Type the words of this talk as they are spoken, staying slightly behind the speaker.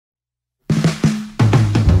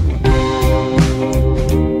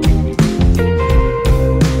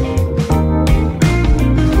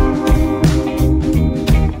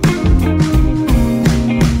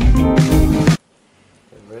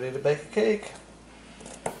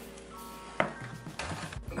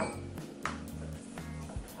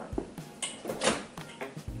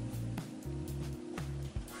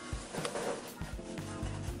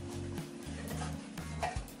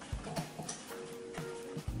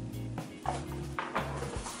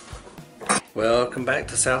Welcome back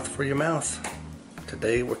to South for Your Mouth.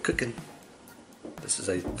 Today we're cooking. This is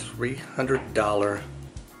a $300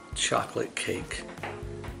 chocolate cake.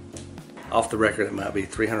 Off the record it might be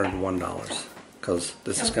 $301 because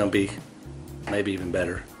this is going to be maybe even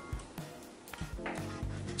better.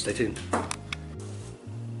 Stay tuned.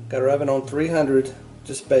 Got our oven on 300,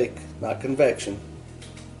 just bake, not convection.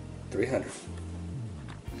 300.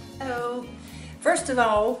 So, first of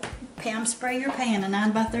all, Pam, spray your pan a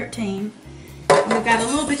 9x13. We've got a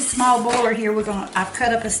little bit of small boiler here. I've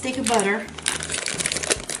cut up a stick of butter.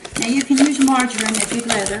 Now you can use margarine if you'd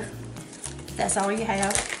rather. That's all you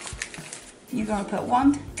have. You're going to put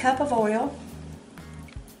 1 cup of oil,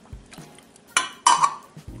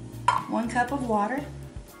 1 cup of water,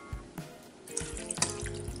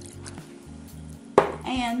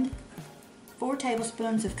 and 4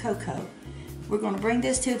 tablespoons of cocoa. We're going to bring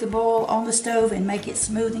this to the boil on the stove and make it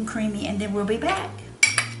smooth and creamy, and then we'll be back.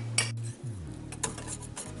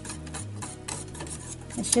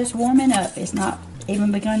 It's just warming up. It's not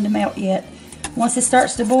even begun to melt yet. Once it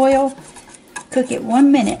starts to boil, cook it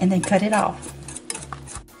 1 minute and then cut it off.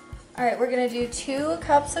 Alright, we're going to do 2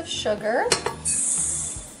 cups of sugar,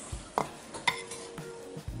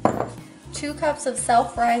 2 cups of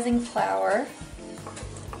self-rising flour.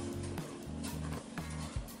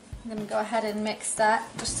 I'm going to go ahead and mix that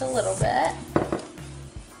just a little bit.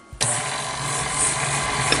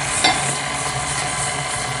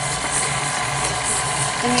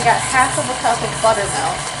 Then you got half of a cup of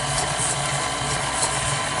buttermilk.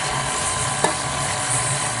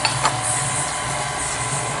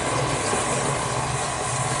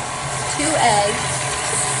 2 eggs.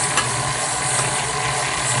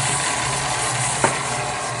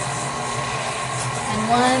 And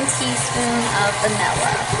 1 teaspoon of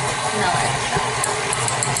vanilla extract.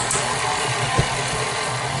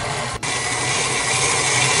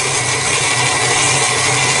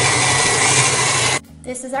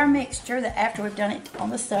 This is our mixture that after we've done it on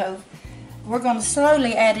the stove, we're going to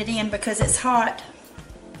slowly add it in because it's hot.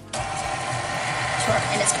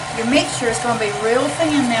 And your mixture is going to be real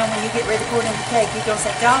thin now when you get ready to pour it in the cake. You're going to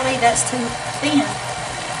say, golly, that's too thin.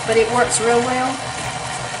 But it works real well.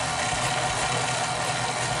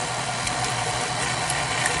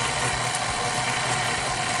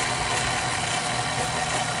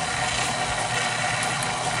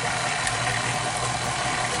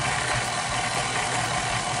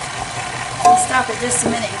 I'll stop it just a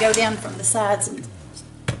minute and go down from the sides. And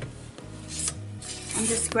I'm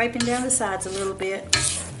just scraping down the sides a little bit.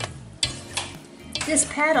 This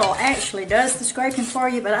paddle actually does the scraping for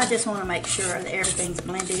you, but I just want to make sure that everything's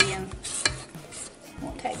blended in.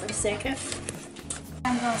 Won't take but a second.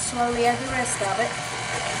 I'm going to slowly add the rest of it.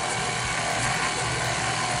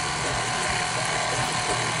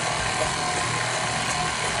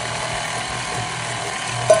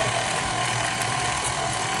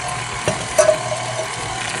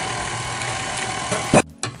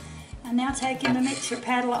 I'm now taking the mixer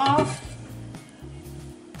paddle off,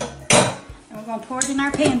 and we're going to pour it in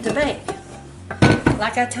our pan to bake.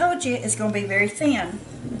 Like I told you, it's going to be very thin,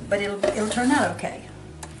 but it'll turn out okay.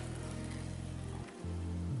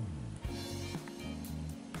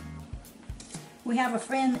 We have a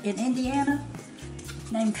friend in Indiana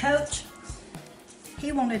named Coach.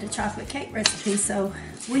 He wanted a chocolate cake recipe, so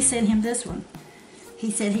we sent him this one.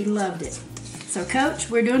 He said he loved it. So Coach,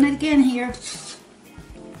 we're doing it again here.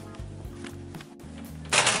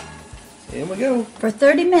 Here we go. For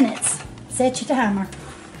 30 minutes, set your timer.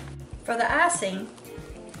 For the icing,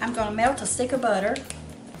 I'm going to melt a stick of butter,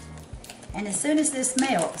 and as soon as this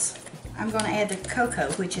melts, I'm going to add the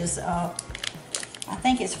cocoa, which is, I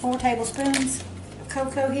think it's 4 tablespoons of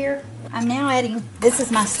cocoa here. I'm now adding, this is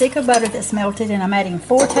my stick of butter that's melted, and I'm adding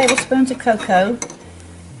 4 tablespoons of cocoa,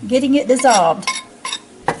 getting it dissolved.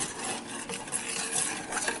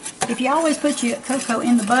 If you always put your cocoa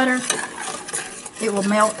in the butter, it will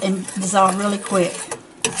melt and dissolve really quick.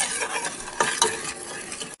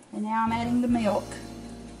 And now I'm adding the milk.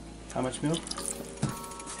 How much milk?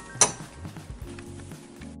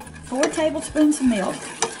 4 tablespoons of milk.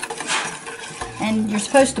 And you're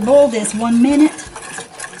supposed to boil this 1 minute.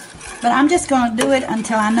 But I'm just going to do it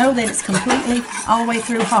until I know that it's completely all the way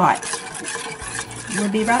through hot. We'll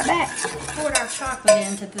be right back. Poured our chocolate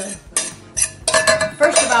into the...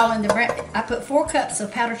 First of all, I put 4 cups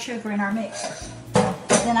of powdered sugar in our mixer.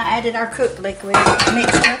 Then I added our cooked liquid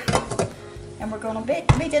mixture, and we're going to beat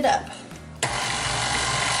it up.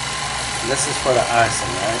 This is for the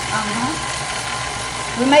icing, right?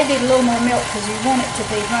 We may need a little more milk because we want it to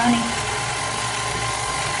be runny.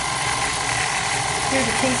 Here's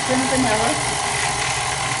a teaspoon of vanilla.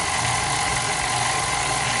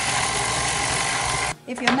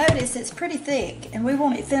 notice it's pretty thick, and we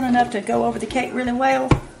want it thin enough to go over the cake really well.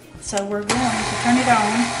 So we're going to turn it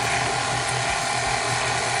on.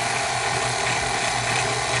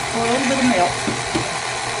 Pour a little bit of milk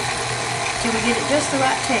till we get it just the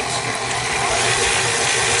right texture.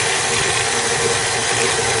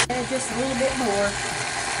 Add just a little bit more.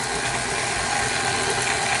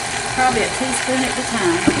 Probably a teaspoon at a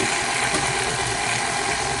time.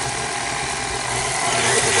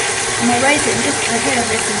 I'm going to raise it just ahead of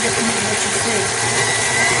this and just let you see.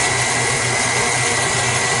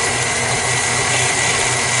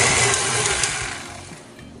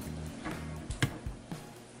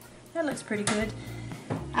 That looks pretty good.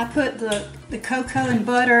 I put the cocoa and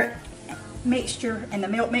butter mixture and the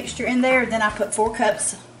milk mixture in there. Then I put 4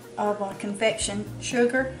 cups of confection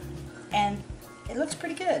sugar, and it looks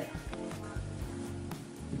pretty good.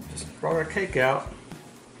 Just brought our cake out.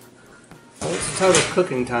 What's the total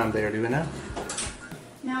cooking time there, do we know?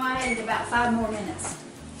 Now I added about 5 more minutes.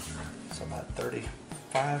 So about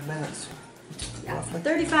 35 minutes, roughly.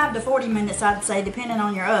 35 to 40 minutes, I'd say, depending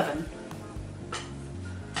on your oven.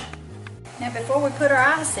 Now before we put our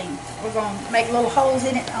icing, we're going to make little holes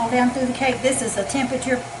in it all down through the cake. This is a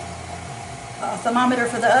temperature thermometer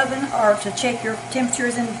for the oven, or to check your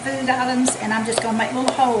temperatures in food items, and I'm just going to make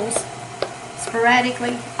little holes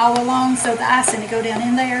sporadically all along so the icing will go down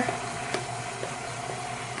in there.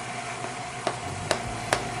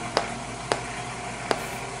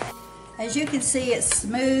 As you can see, it's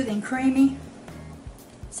smooth and creamy.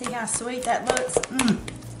 See how sweet that looks?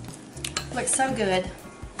 Looks so good.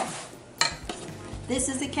 This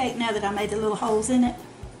is the cake now that I made the little holes in it.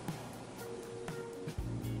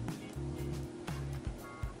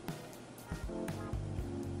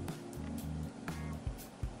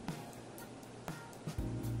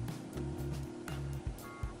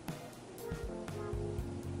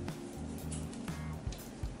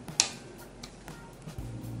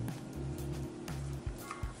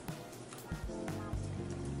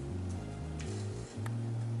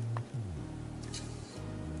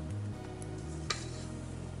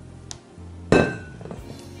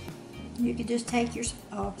 You could just take your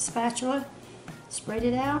spatula, spread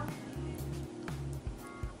it out.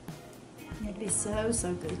 It'd be so,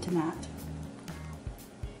 so good tonight.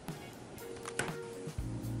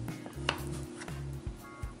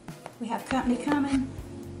 We have company coming.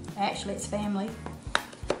 Actually, it's family.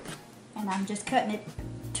 And I'm just cutting it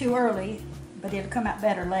too early, but it'll come out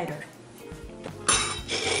better later.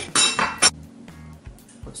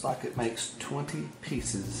 Looks like it makes 20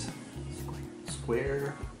 pieces.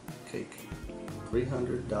 Square cake.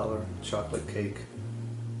 $300 chocolate cake.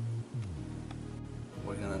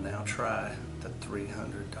 We're gonna now try the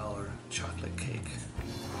 $300 chocolate cake.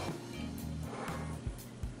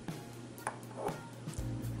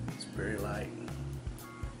 It's very light,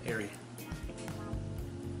 airy.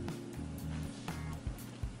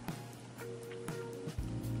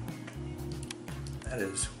 That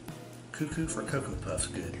is cuckoo for Cocoa Puffs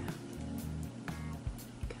good.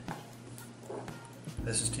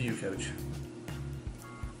 This is to you, Coach.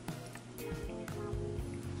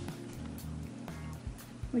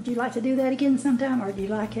 Would you like to do that again sometime, or do you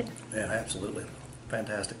like it? Yeah, absolutely.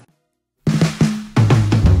 Fantastic.